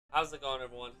How's it going,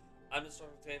 everyone? I'm Mr.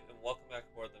 Octane, and welcome back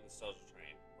aboard the Nostalgia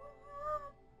Train.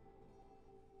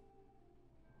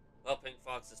 Well, Pink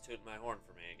Fox is tooting my horn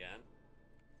for me again.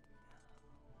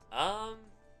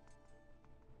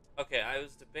 Okay, I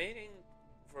was debating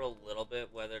for a little bit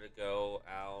whether to go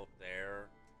out there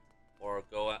or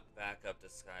go back up to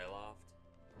Skyloft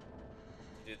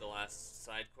to do the last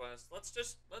side quest. Let's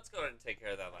go ahead and take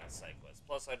care of that last side quest.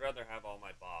 Plus, I'd rather have all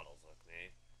my bottles with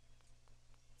me.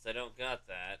 Since I don't got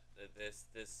that, this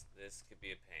could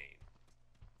be a pain.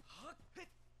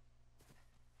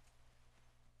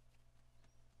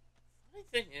 Funny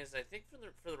thing is, I think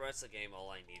for the rest of the game,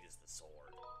 all I need is the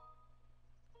sword.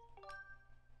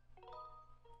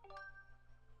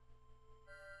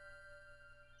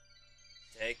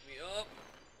 Take me up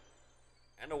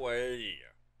and away.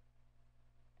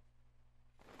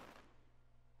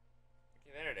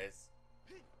 Okay, there it is.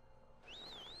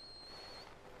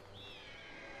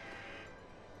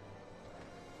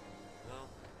 Well,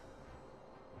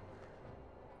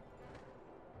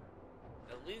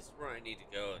 at least where I need to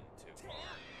go isn't too far.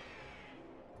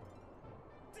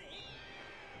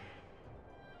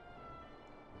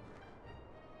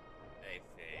 I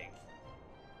think.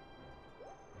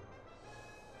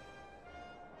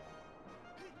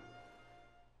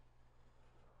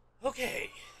 Okay.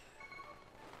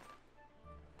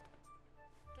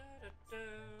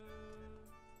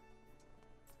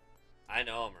 I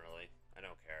know I'm early. I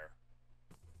don't care.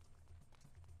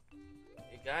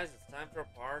 Hey guys, it's time for a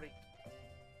party.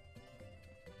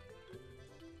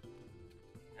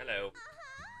 Hello.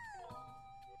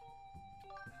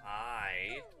 Hi.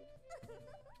 I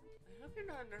hope you're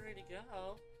not in a hurry to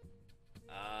go.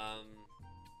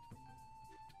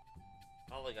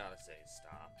 All I gotta say is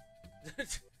stop.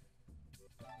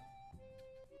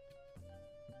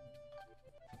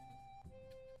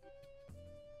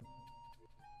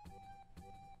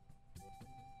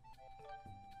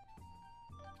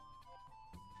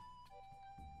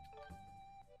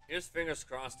 Here's fingers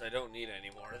crossed I don't need any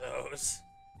more of those.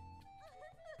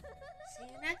 See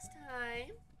you next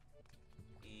time.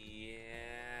 Yeah.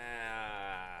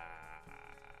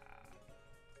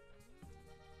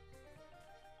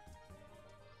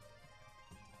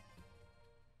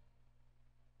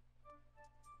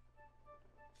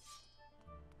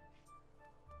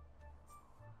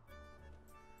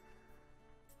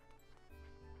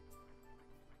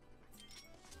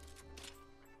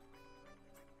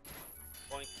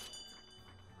 Boink.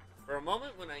 For a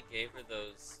moment when I gave her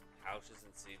those pouches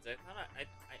and seeds, I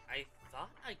thought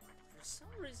for some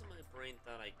reason my brain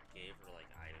thought I gave her like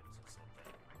items or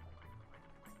something.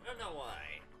 I don't know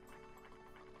why.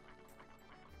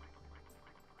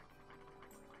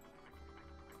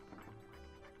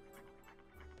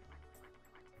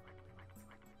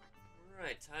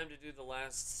 Alright, time to do the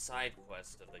last side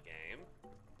quest of the game.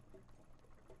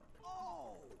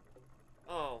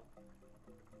 Oh.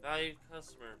 Valued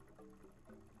customer.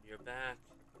 You're back.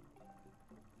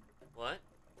 What?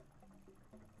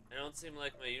 I don't seem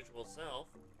like my usual self.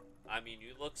 I mean,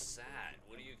 you look sad.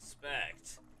 What do you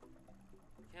expect?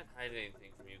 Can't hide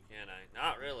anything from you, can I?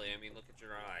 Not really. I mean, look at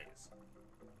your eyes.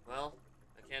 Well,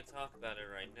 I can't talk about it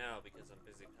right now because I'm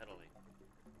busy pedaling.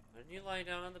 Why don't you lie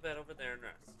down on the bed over there and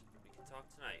rest? We can talk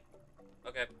tonight.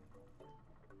 Okay.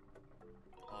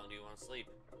 How long do you want to sleep?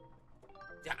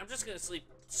 Yeah, I'm just gonna sleep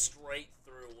straight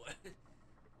through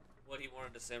what he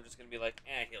wanted to say. I'm just gonna be like,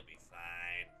 he'll be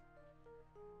fine.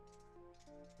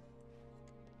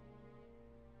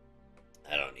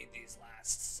 I don't need these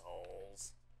last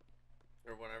souls.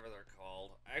 Or whatever they're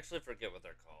called. I actually forget what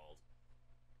they're called.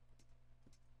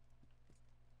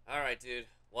 Alright, dude.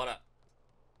 What up?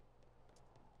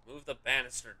 Move the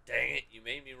banister, dang it. You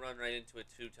made me run right into it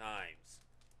 2 times.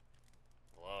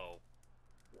 Hello?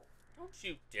 Don't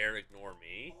you dare ignore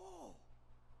me.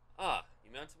 Ah,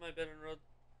 you mounted my bed and rode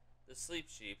the sleep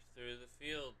sheep through the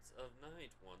fields of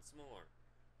night once more.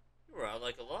 You were out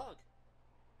like a log.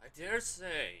 I dare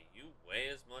say you weigh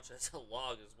as much as a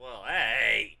log as well.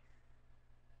 Hey!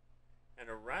 And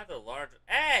a rather large...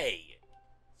 Hey!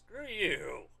 Screw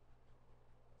you!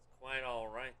 It's quite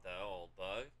alright though, old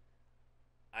bug.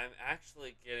 I'm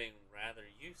actually getting rather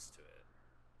used to it.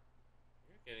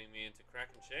 You're getting me into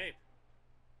cracking shape.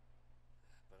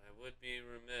 But I would be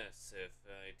remiss if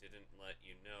I didn't let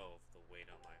you know of the weight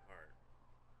on my heart.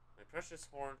 My precious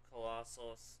horned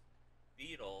colossus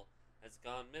beetle has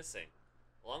gone missing,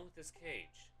 along with his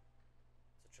cage.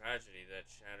 It's a tragedy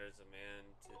that shatters a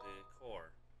man to the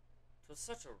core. 'Twas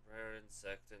such a rare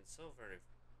insect and so very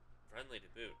friendly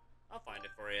to boot. I'll find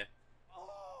it for you.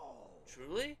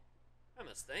 Truly? I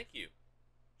must thank you.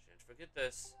 Shan't forget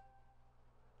this.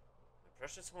 My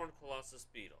precious horned Colossus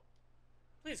beetle.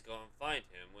 Please go and find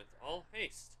him with all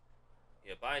haste.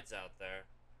 He abides out there,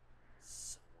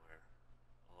 somewhere,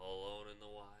 all alone in the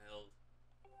wild.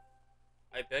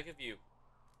 I beg of you,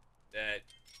 that...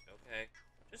 Okay,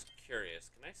 just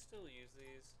curious, can I still use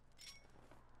these?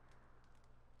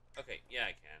 Okay, yeah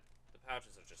I can. The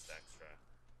pouches are just extra.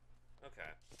 Okay.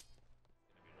 Gonna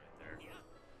be right there.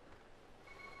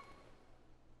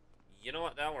 You know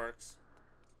what, that works.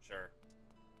 Sure.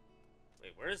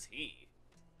 Wait, where is he?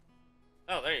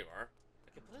 Oh, there you are.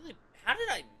 I completely... How did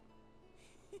I...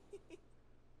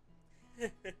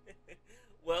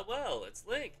 well, it's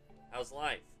Link. How's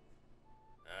life?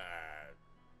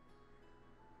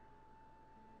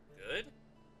 Good?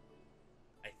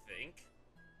 I think.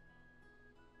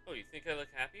 Oh, you think I look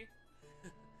happy?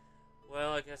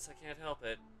 Well, I guess I can't help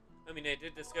it. I mean, I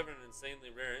did discover an insanely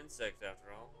rare insect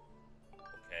after all.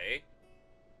 Okay.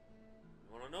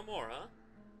 You wanna know more, huh?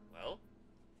 Well,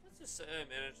 let's just say I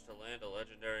managed to land a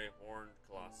legendary horned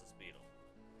Colossus beetle.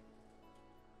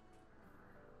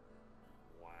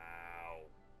 Wow.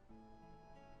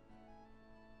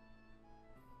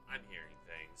 I'm hearing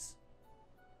things.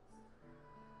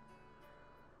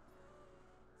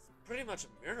 It's pretty much a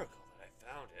miracle that I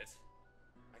found it.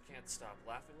 I can't stop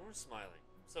laughing or smiling.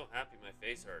 I'm so happy my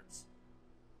face hurts.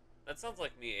 That sounds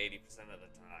like me 80% of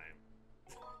the time.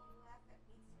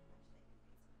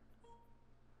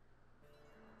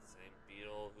 Same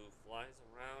beetle who flies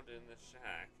around in the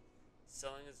shack,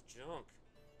 selling his junk.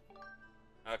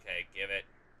 Okay, give it.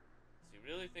 So you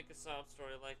really think a sob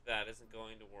story like that is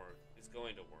going to work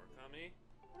on me?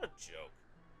 What a joke.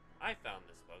 I found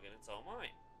this bug and it's all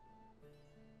mine.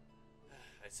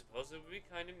 I suppose it would be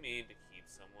kind of mean to keep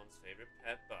someone's favorite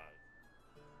pet bug.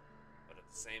 But at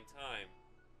the same time,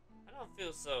 I don't feel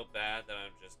so bad that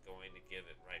I'm just going to give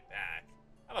it right back.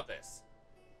 How about this?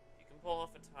 If you can pull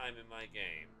off a time in my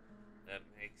game that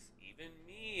makes even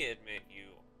me admit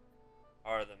you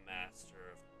are the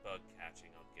master of bug catching,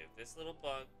 I'll give this little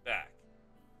bug back.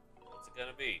 What's it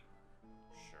gonna be?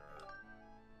 Sure.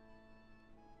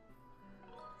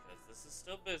 Because this is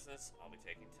still business, I'll be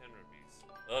taking 10 rupees.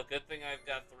 Well, good thing I've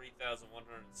got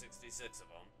 3,166 of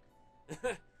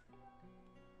them.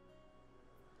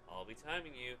 I'll be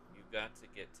timing you. You've got to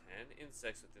get 10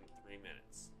 insects within 3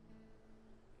 minutes.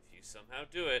 If you somehow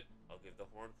do it, I'll give the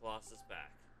Horned Colossus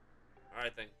back.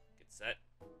 Alright then, get set,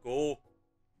 go!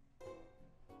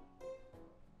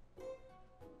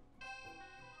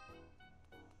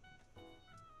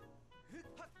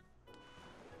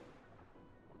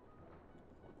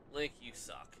 Link, you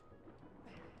suck.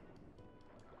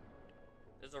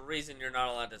 There's a reason you're not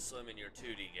allowed to swim in your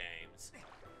 2D games.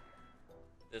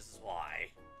 This is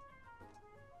why.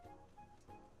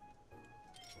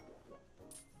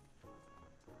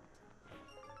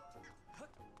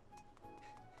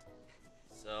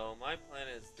 So, my plan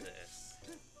is this.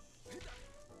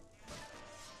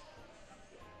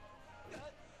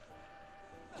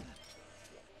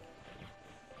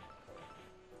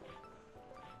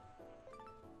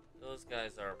 Those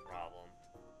guys are a problem.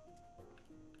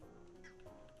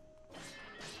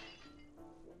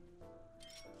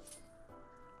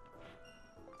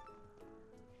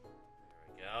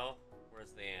 There we go.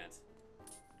 Where's the ant?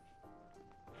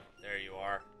 There you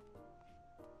are.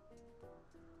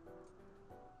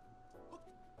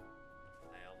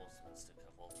 I almost missed a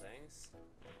couple things.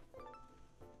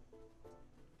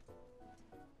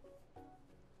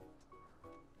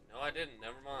 No, I didn't.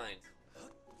 Never mind.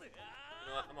 You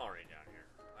know what? I'm already down here.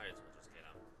 Might as well just get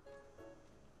him.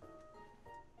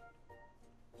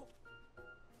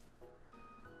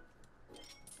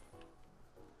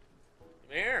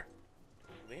 Come here.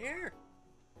 Come here.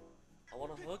 I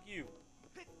want to hug you.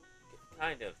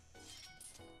 Kind of.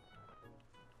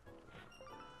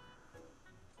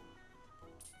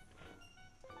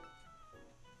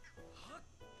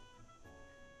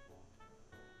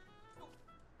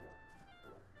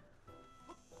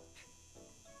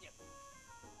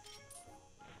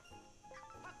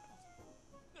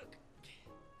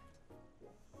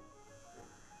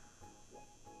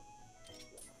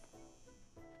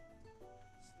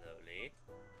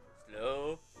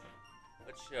 Slow,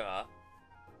 but sure.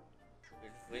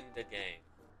 We'll win the game.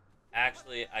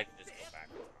 Actually, I can just go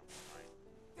backwards. Fine.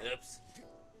 Oops.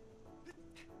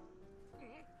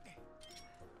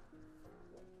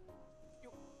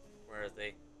 Where is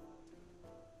he?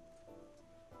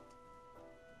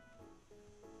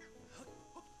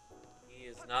 He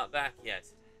is not back yet.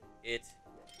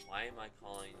 Why am I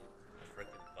calling a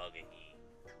frickin' bug a he?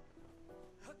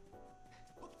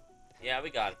 Yeah, we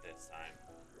got it this time.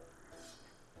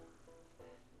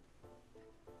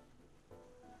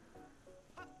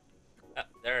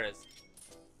 There it is.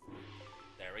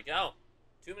 There we go.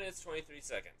 2 minutes, 23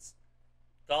 seconds.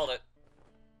 Called it.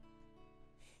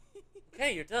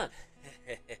 Okay, you're done.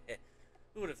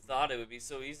 Who would have thought it would be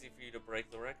so easy for you to break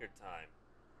the record time?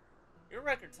 Your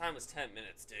record time was 10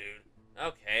 minutes, dude.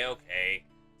 Okay, okay.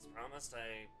 As promised,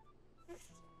 I...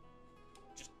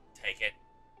 Just take it.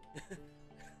 And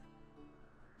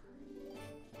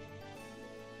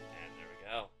there we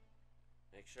go.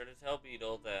 Make sure to tell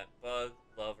Beetle that bug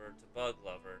lover to bug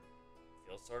lover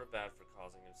feels sort of bad for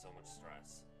causing him so much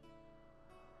stress.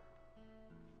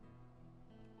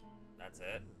 That's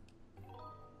it.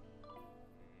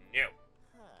 No.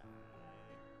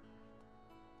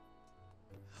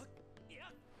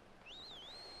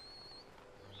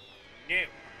 No.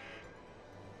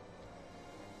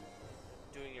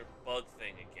 Doing your bug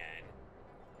thing again.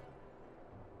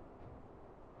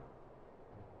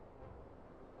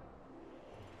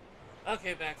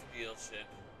 Okay, back to Beetle's ship.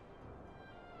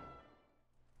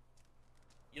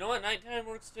 You know what? Nighttime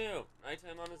works too.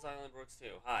 Nighttime on his island works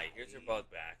too. Hi, here's your bug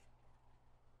back.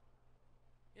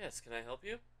 Yes, can I help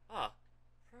you? Ah,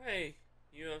 pray,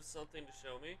 you have something to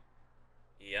show me?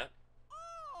 Yep.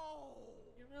 Oh!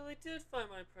 You really did find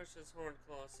my precious horned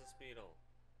colossus beetle.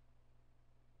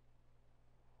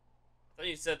 I thought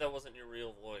you said that wasn't your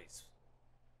real voice.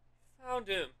 Found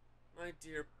him. My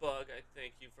dear bug, I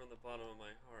thank you from the bottom of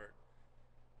my heart.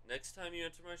 Next time you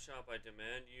enter my shop, I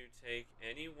demand you take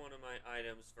any one of my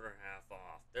items for half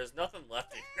off. There's nothing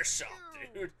left in your shop,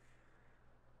 dude.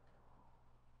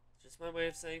 Just my way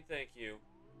of saying thank you.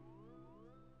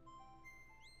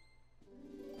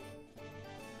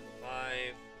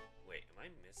 5. Wait, am I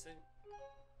missing?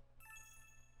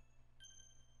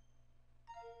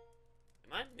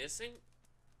 Am I missing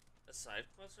a side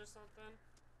quest or something?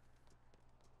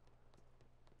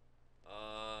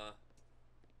 I'm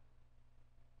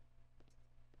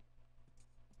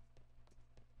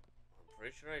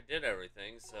pretty sure I did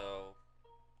everything, so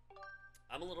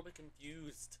I'm a little bit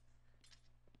confused.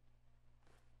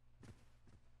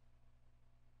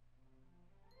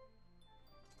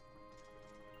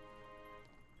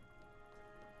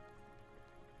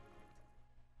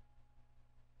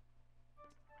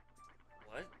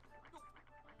 What?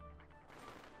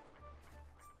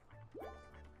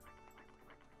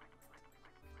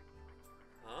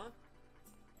 Huh?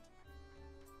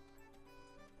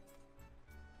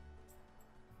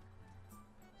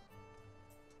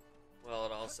 Well,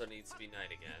 it also needs to be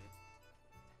night again.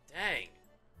 Dang!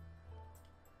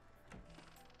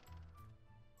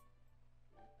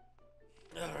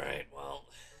 Alright, well...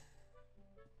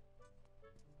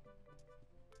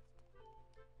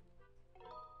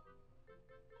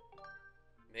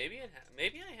 Maybe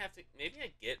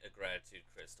I get a gratitude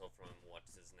crystal from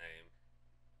what's his name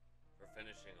for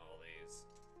finishing all these.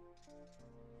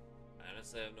 I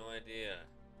honestly have no idea.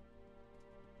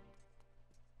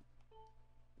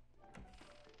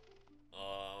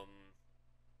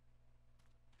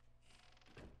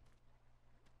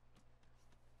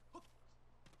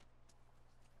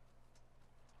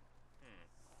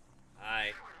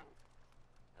 Hi.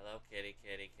 Hello, kitty,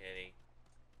 kitty, kitty.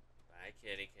 Bye,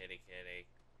 kitty, kitty, kitty.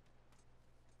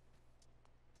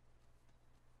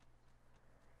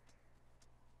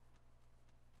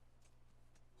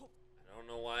 I don't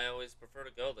know why I always prefer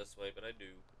to go this way, but I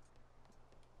do.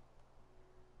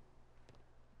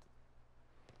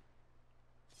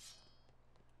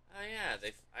 Oh yeah,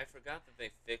 I forgot that they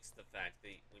fixed the fact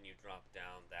that when you drop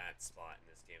down that spot in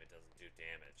this game, it doesn't do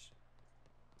damage.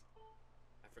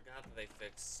 I forgot that they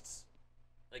fixed...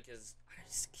 Like, cause I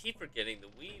just keep forgetting the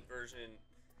Wii version,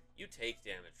 you take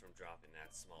damage from dropping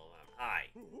that small amount. Hi.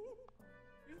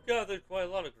 You've gathered quite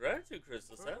a lot of gratitude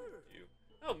crystals, haven't you?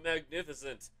 How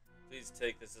magnificent! Please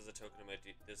take this as a token of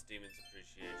this demon's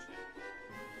appreciation.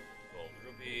 Gold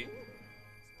rupee.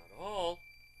 It's not all.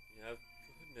 You have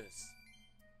goodness.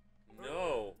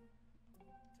 No.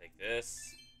 Take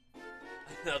this.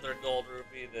 Another gold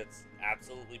rupee that's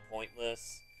absolutely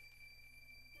pointless.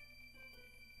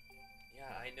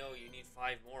 Yeah, I know you need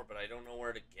 5 more, but I don't know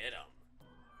where to get them.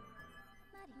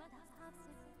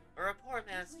 A report,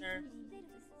 Master.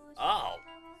 Oh.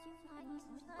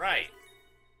 Right.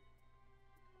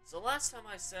 So last time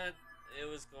I said it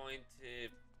was going to...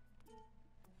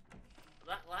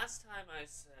 Last time I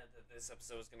said that this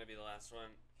episode was going to be the last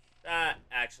one, that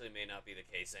actually may not be the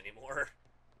case anymore.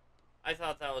 I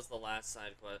thought that was the last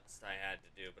side quest I had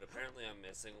to do, but apparently I'm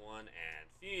missing one, and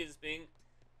Fee's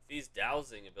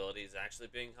dowsing ability is actually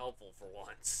being helpful for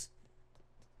once.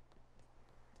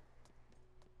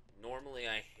 Normally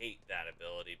I hate that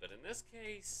ability, but in this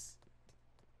case...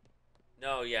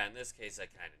 No, yeah, in this case I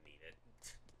kind of need it.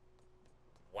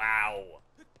 Wow.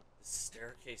 The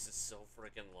staircase is so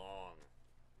freaking long.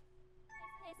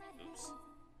 Oops.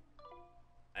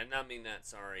 I did not mean that,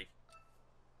 sorry.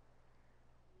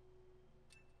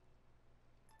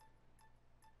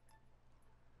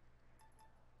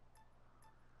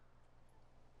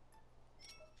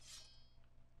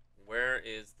 Where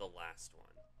is the last one?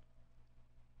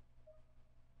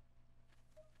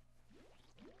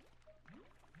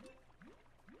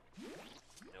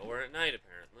 Nowhere at night,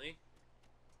 apparently.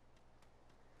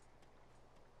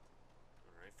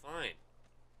 Alright, fine.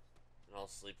 And I'll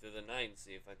sleep through the night and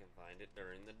see if I can find it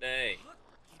during the day.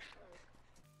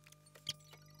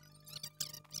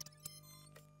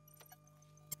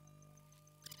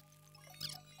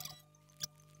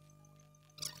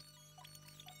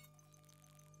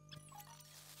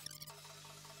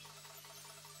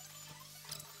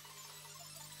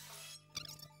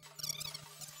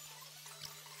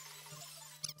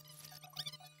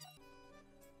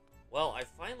 Well, I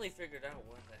finally figured out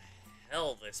what the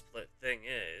hell this thing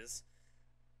is.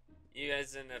 You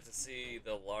guys didn't have to see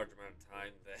the large amount of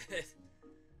time that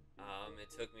it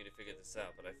took me to figure this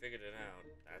out, but I figured it out.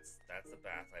 That's the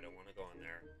bath. I don't want to go in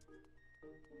there.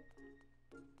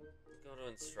 Go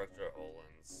to Instructor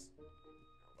Olin's. No,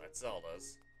 that's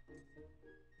Zelda's.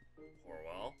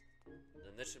 Porwell.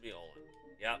 Then this should be Olin.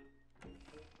 Yep.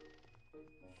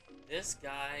 This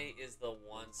guy is the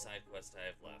one side quest I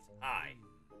have left. Hi.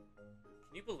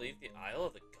 Can you believe the Isle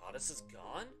of the Goddess is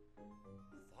gone?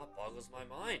 The thought boggles my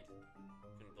mind.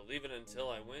 Couldn't believe it until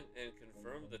I went and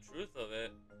confirmed the truth of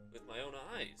it with my own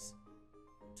eyes.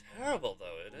 Terrible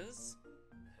though it is.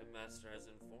 The headmaster has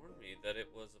informed me that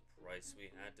it was a price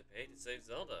we had to pay to save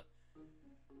Zelda.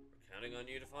 We're counting on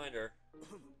you to find her.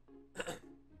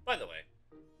 By the way,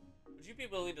 would you be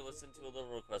willing to listen to a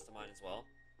little request of mine as well?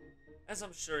 As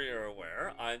I'm sure you're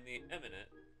aware, I'm the eminent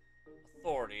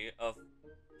authority of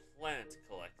plant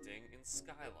collecting in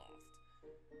Skyloft.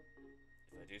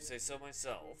 If I do say so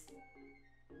myself.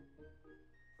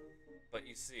 But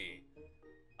you see,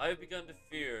 I have begun to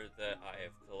fear that I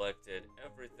have collected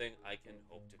everything I can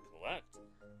hope to collect.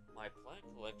 My plant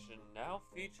collection now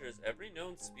features every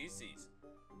known species.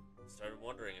 I started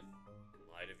wondering if,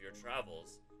 in light of your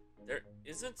travels, there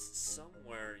isn't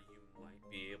somewhere you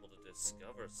might be able to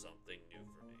discover something new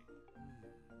for me.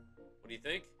 What do you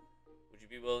think? Would you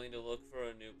be willing to look for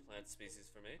a new plant species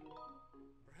for me?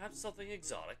 Perhaps something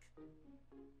exotic?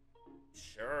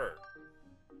 Sure.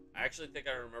 I actually think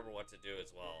I remember what to do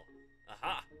as well.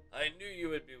 Aha! I knew you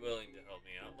would be willing to help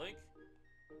me out, Link.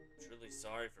 I'm truly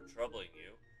sorry for troubling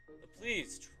you, but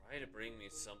please try to bring me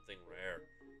something rare.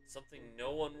 Something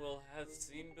no one will have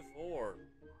seen before.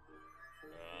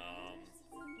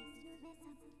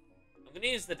 I'm gonna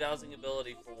use the dowsing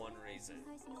ability for one reason.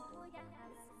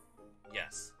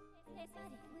 Yes.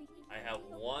 I have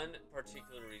one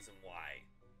particular reason why.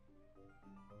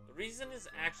 The reason is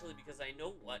actually because I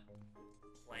know what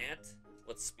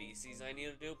species I need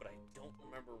to do, but I don't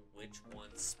remember which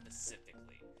one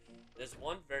specifically. There's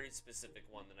one very specific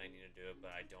one that I need to do,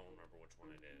 but I don't remember which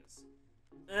one it is.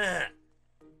 Ugh.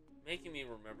 Making me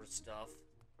remember stuff.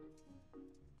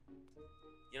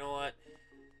 You know what?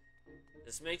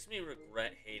 This makes me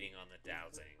regret hating on the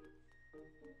dowsing.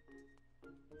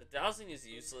 The dowsing is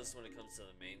useless when it comes to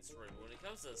the main story, but when it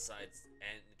comes to the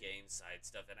end game side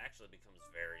stuff, it actually becomes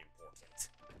very important.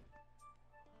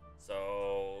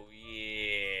 So,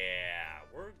 yeah,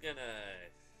 we're gonna...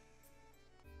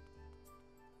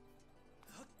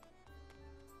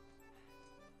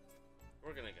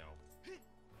 go.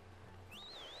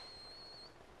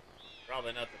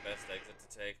 Probably not the best exit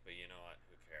to take, but you know what?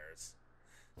 Who cares?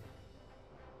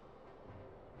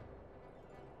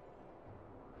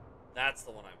 That's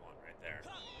the one I want right there.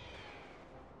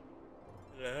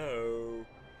 Hello.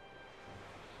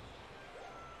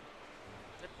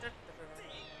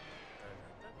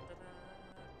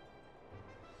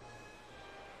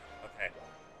 Okay.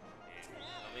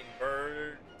 Incoming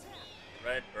bird.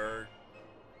 Red bird.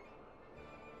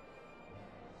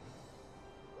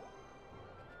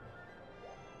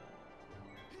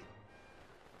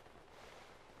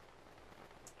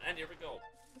 And here we go.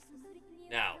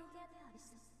 Now,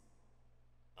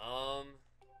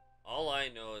 all I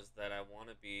know is that I want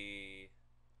to be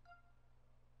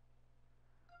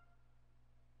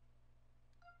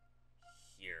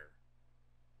here.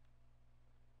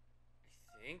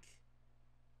 I think.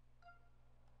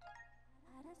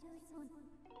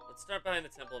 Let's start behind the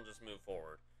temple and just move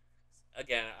forward.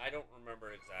 Again, I don't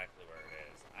remember exactly where it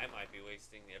is. I might be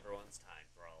wasting everyone's time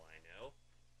for all I know.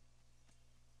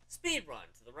 Speed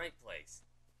run to the right place.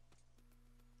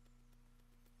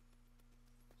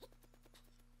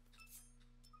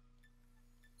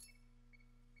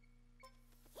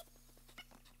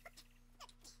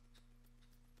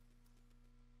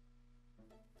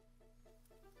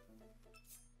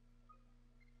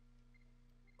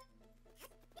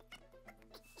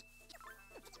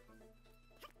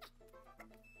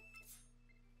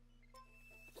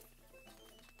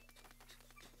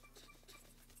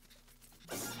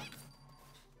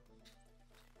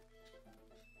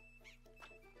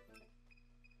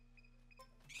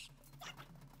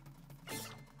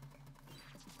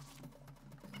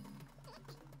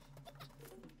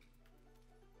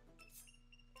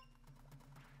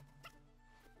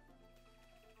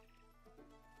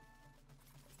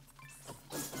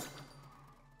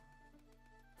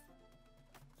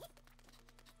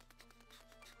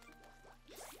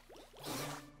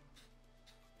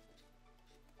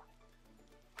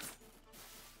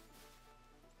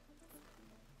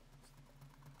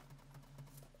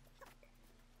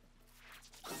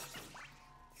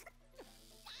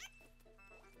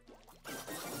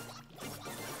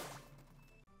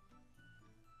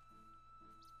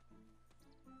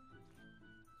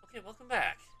 welcome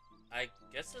back. I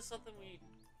guess there's something we...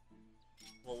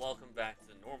 Well, welcome back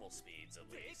to normal speeds, at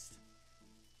least.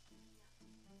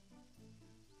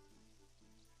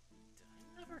 Did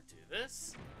I never do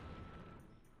this?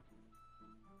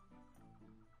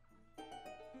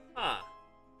 Huh.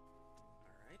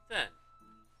 Alright then.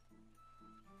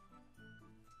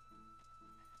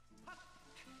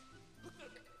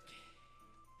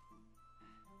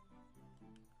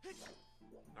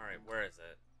 Alright, where is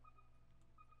it?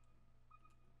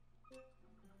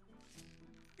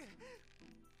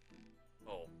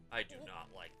 Oh, I do not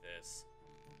like this.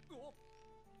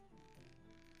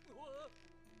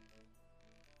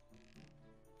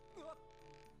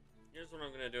 Here's what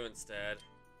I'm gonna do instead.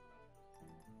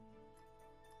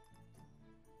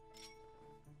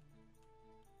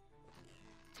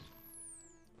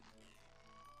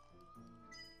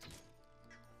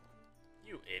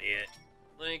 You idiot.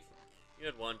 Link, you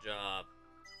had one job.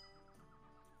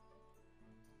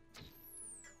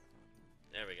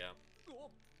 There we go.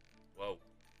 Whoa.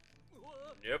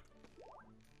 Nope.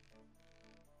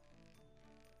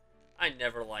 I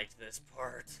never liked this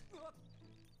part.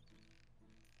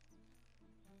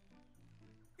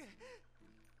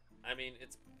 I mean,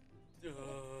 it's...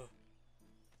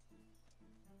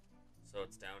 So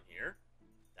it's down here?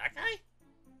 That guy?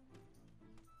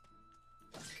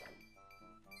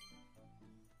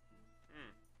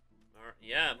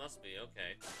 Yeah, it must be.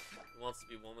 Okay. He wants to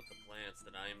be one with the plants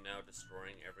that I am now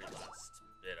destroying every last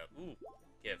bit of. Ooh,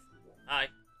 give. Hi.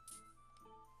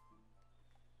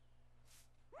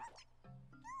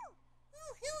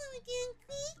 Oh, hello again,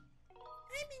 Queen.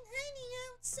 I've been hiding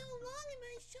out so long and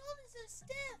my shoulders are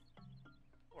stiff.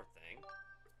 Poor thing.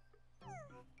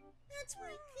 That's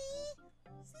right, Queen.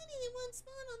 Sitting in one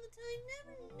spot all the time,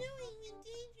 never knowing when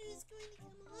danger is going to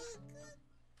come along.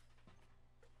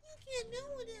 You can't know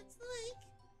what it's like.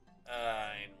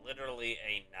 I'm literally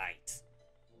a knight.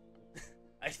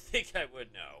 I think I would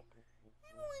know.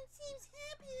 Everyone seems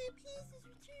happy that peace has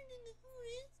returned in the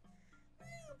forest.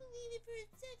 I don't believe it for a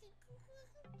second.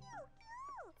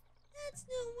 That's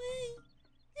no way.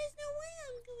 There's no way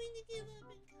I'm going to give up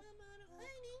and come out of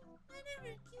hiding. I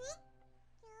never give up.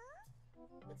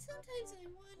 But sometimes I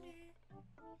wonder,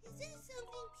 is there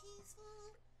something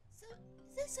peaceful?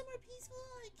 Is there somewhere peaceful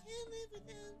I can live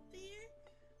without fear?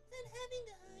 Without having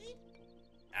to hide?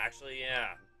 Actually,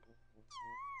 yeah.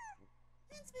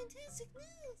 That's fantastic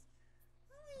news.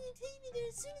 I want you to take me there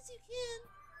as soon as you can.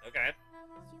 Okay.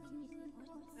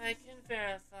 I can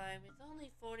verify with only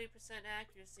 40%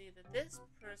 accuracy that this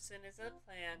person is a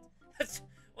plant.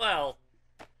 Well,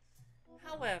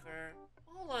 however,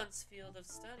 Olan's field of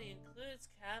study includes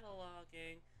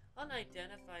cataloging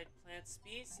unidentified plant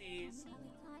species.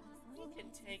 We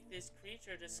can take this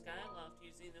creature to Skyloft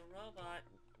using the robot.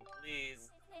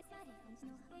 Please.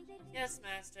 Yes,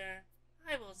 Master.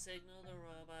 I will signal the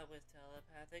robot with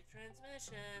telepathic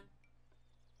transmission.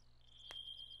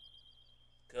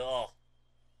 Cool.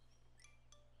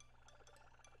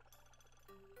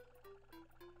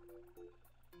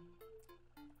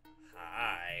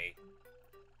 Hi.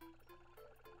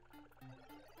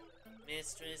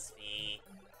 Mistress V,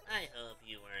 I hope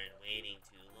you weren't waiting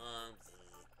too long.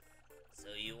 So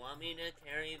you want me to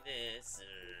carry this?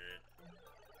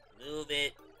 Move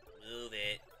it.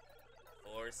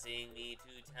 Forcing me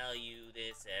to tell you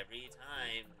this every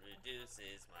time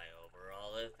reduces my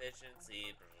overall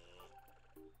efficiency.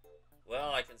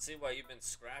 Well, I can see why you've been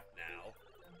scrapped now.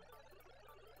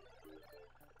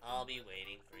 I'll be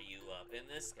waiting for you up in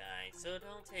the sky, so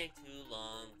don't take too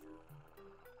long.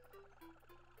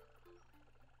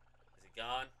 Is he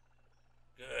gone?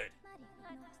 Good.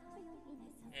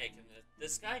 Hey, can the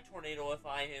sky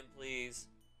tornado-ify him, please?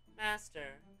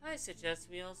 Master, I suggest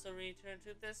we also return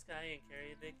to the sky and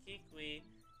carry the Kikwi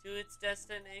to its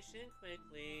destination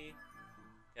quickly.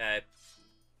 Okay.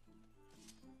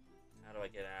 How do I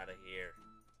get out of here?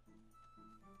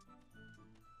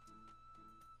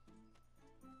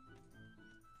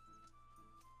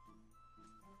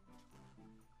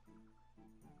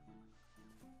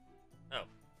 Oh,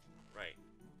 right.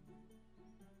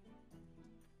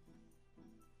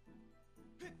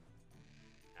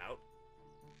 Out.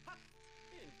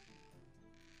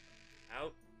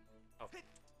 Out. Oh,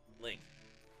 Link.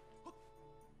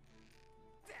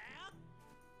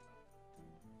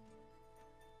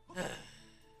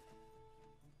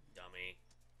 Dummy.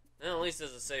 Well, at least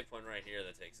there's a save point right here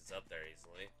that takes us up there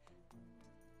easily.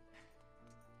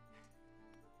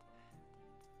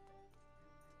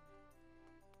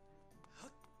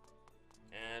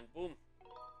 And boom.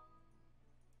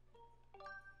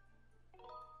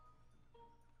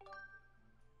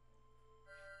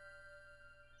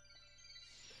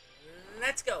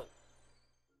 Let's go.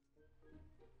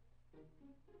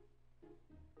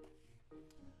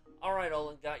 Alright,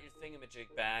 Olin, got your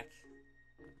thingamajig back.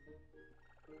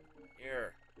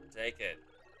 Here, take it.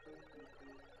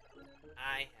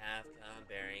 I have come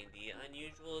bearing the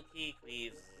unusual key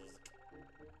queeves.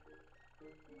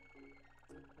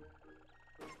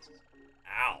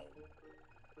 Ow.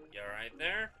 You alright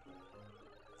there?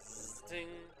 Sting.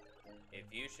 If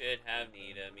you should have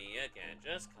need of me again,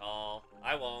 just call.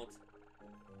 I won't.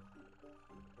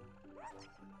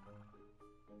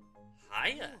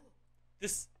 Hiya.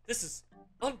 This is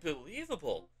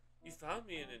unbelievable. You found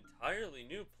me an entirely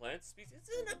new plant species.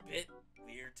 Isn't it a bit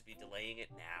weird to be delaying it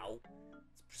now?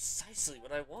 It's precisely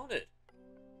what I wanted.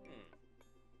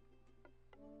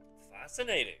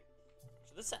 Fascinating.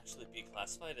 Should this actually be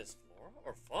classified as flora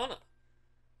or fauna?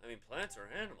 I mean, plants or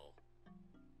animal?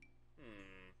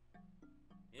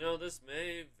 You know, this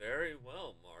may very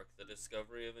well mark the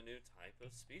discovery of a new type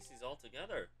of species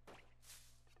altogether.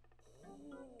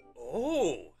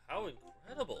 Oh, how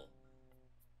incredible.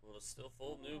 Well, it's still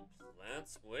full of new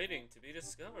plants waiting to be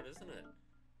discovered, isn't it?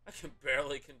 I can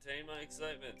barely contain my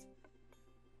excitement.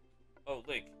 Oh,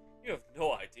 Link, you have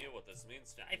no idea what this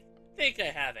means to me. I think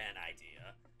I have an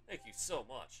idea. Thank you so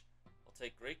much. I'll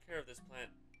take great care of this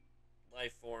plant,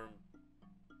 life form,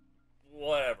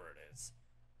 whatever it is.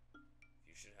 If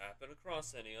you should happen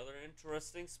across any other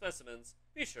interesting specimens,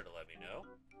 be sure to let me know.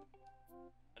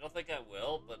 I don't think I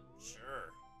will, but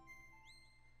sure.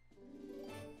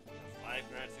 5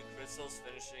 gratitude crystals,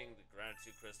 finishing the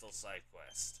gratitude crystal side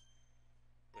quest.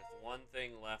 With one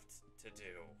thing left to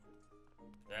do.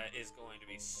 That is going to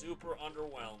be super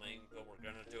underwhelming, but we're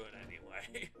gonna do it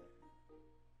anyway.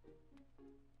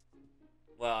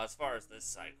 Well, as far as this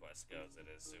side quest goes, it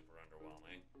is super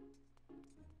underwhelming.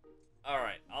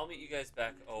 Alright, I'll meet you guys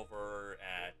back over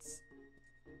at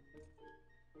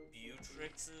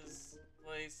Butrix's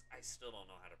place. I still don't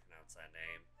know how to pronounce that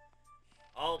name.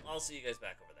 I'll see you guys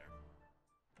back over there.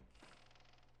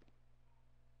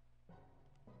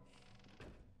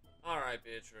 Alright,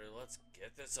 Beatrice, let's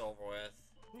get this over with.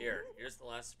 Here's the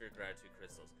last of your gratitude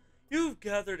crystals. You've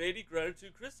gathered 80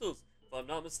 gratitude crystals. If I'm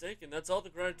not mistaken, that's all the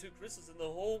gratitude crystals in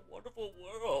the whole wonderful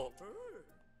world.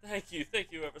 Thank you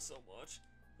ever so much.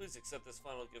 Please accept this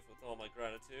final gift with all my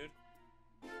gratitude.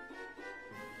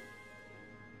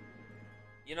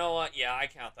 You know what? Yeah, I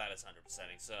count that as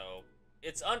 100%ing, so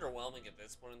it's underwhelming at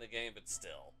this point in the game, but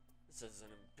still. This is an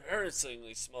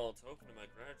embarrassingly small token of my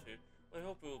gratitude. I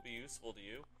hope it will be useful to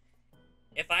you.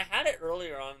 If I had it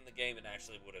earlier on in the game, it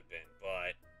actually would have been,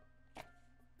 but...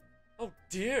 Oh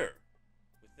dear!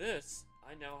 With this,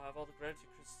 I now have all the gratitude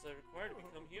crystals I require to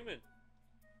become human.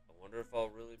 I wonder if I'll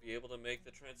really be able to make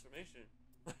the transformation.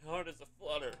 My heart is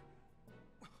aflutter.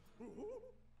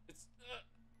 It's...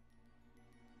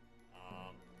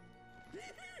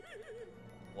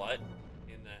 What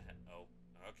in the heck? Oh,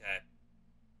 okay.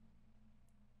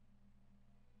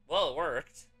 Well, it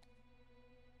worked.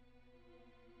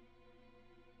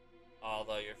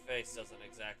 Although your face doesn't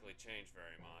exactly change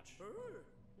very much.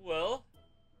 Well,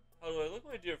 how do I look,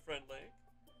 my dear friend Link?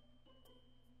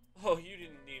 Oh, you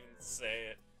didn't even say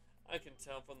it. I can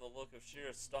tell from the look of sheer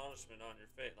astonishment on your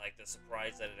face, like the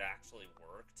surprise that it actually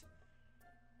worked.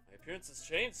 My appearance has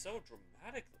changed so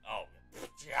dramatically. Oh,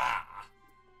 yeah.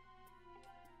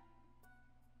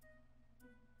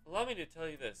 Allow me to tell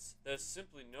you this. There's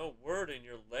simply no word in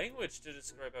your language to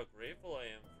describe how grateful I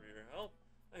am for your help.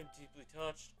 I am deeply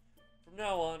touched. From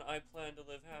now on, I plan to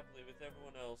live happily with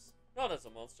everyone else. Not as a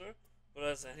monster, but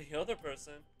as any other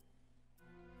person.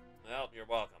 Well, you're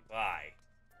welcome. Bye.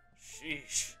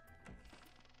 Sheesh.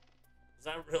 Is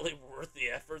that really worth the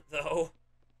effort, though?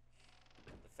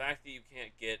 The fact that you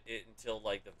can't get it until,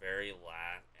 like, the very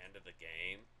last end of the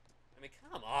game. I mean,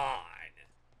 come on.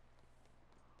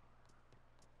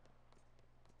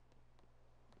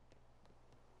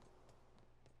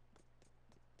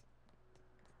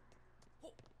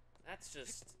 That's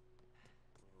just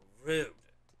rude.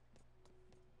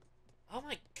 Oh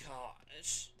my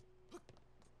gosh.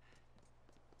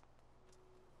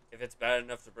 If it's bad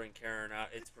enough to bring Karen out,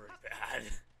 it's pretty bad.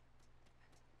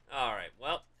 Alright,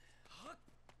 well.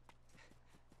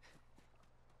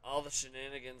 All the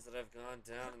shenanigans that have gone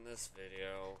down in this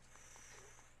video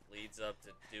leads up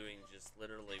to doing just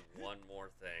literally one more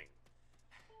thing.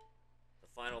 The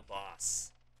final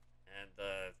boss. And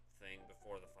the thing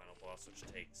before the final boss, which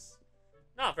takes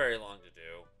not very long to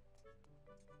do.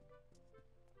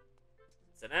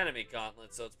 It's an enemy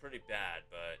gauntlet, so it's pretty bad,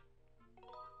 but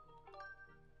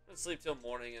I'm gonna sleep till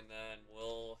morning, and then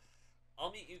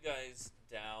I'll meet you guys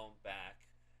down back.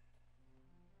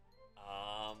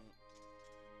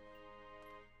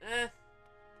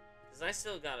 Because I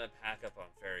still gotta pack up on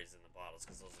fairies in the bottles,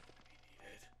 because those are gonna be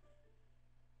needed.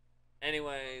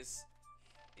 Anyways,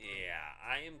 yeah,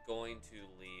 I am going to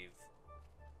leave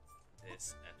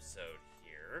this episode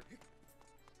here.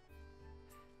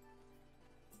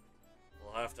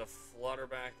 We'll have to flutter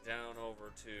back down over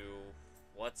to...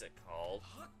 what's it called?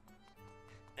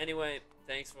 Anyway,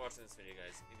 thanks for watching this video,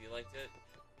 guys. If you liked it,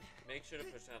 make sure to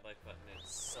push that like button.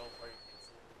 It's so hard you can't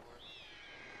see it anymore.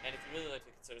 And if you really like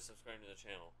to consider subscribing to the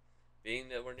channel.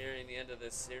 Being that we're nearing the end of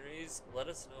this series, let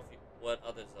us know if what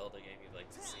other Zelda game you'd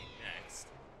like to see next.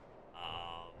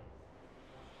 I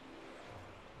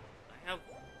have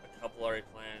a couple already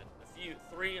planned,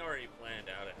 three already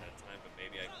planned out ahead of time, but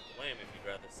maybe I can delay them if you'd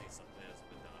rather see something that's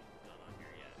been done on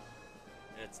here yet.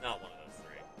 And it's not one of those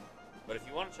three. But if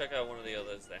you want to check out one of the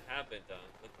others that have been done,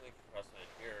 click the link across my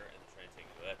here and try and take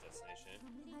you to that destination.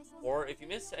 Or if you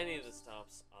missed any of the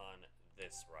stops on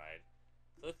this ride,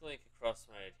 click the link across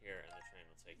right here and the train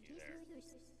will take you there.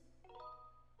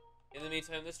 In the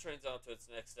meantime, this train's off to its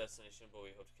next destination, but we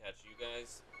hope to catch you guys